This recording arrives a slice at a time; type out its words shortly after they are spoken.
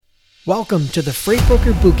Welcome to the Freight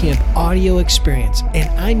Broker Bootcamp audio experience, and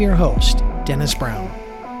I'm your host, Dennis Brown.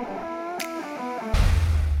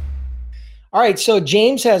 All right, so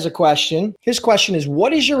James has a question. His question is,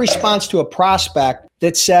 what is your response to a prospect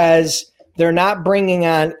that says they're not bringing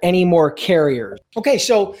on any more carriers? Okay,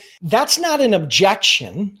 so that's not an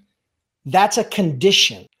objection. That's a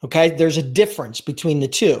condition, okay? There's a difference between the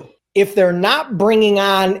two. If they're not bringing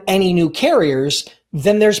on any new carriers,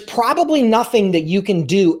 then there's probably nothing that you can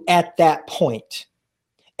do at that point,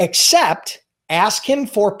 except ask him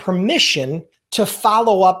for permission to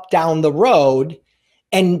follow up down the road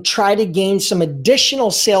and try to gain some additional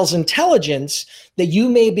sales intelligence that you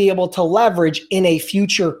may be able to leverage in a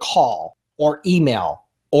future call or email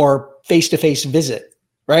or face-to-face visit,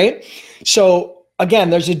 right? So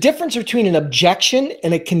again, there's a difference between an objection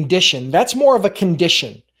and a condition. That's more of a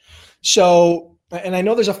condition. So, and I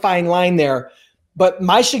know there's a fine line there, but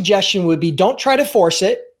my suggestion would be don't try to force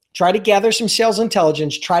it. Try to gather some sales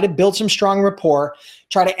intelligence. Try to build some strong rapport.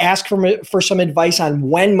 Try to ask for some advice on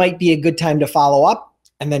when might be a good time to follow up,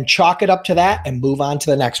 and then chalk it up to that and move on to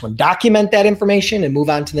the next one. Document that information and move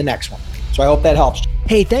on to the next one. So I hope that helps.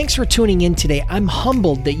 Hey, thanks for tuning in today. I'm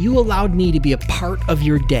humbled that you allowed me to be a part of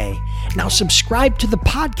your day. Now subscribe to the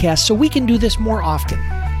podcast so we can do this more often.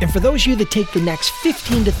 And for those of you that take the next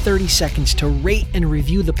 15 to 30 seconds to rate and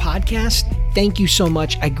review the podcast, thank you so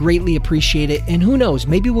much. I greatly appreciate it. And who knows,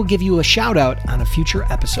 maybe we'll give you a shout out on a future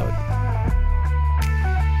episode.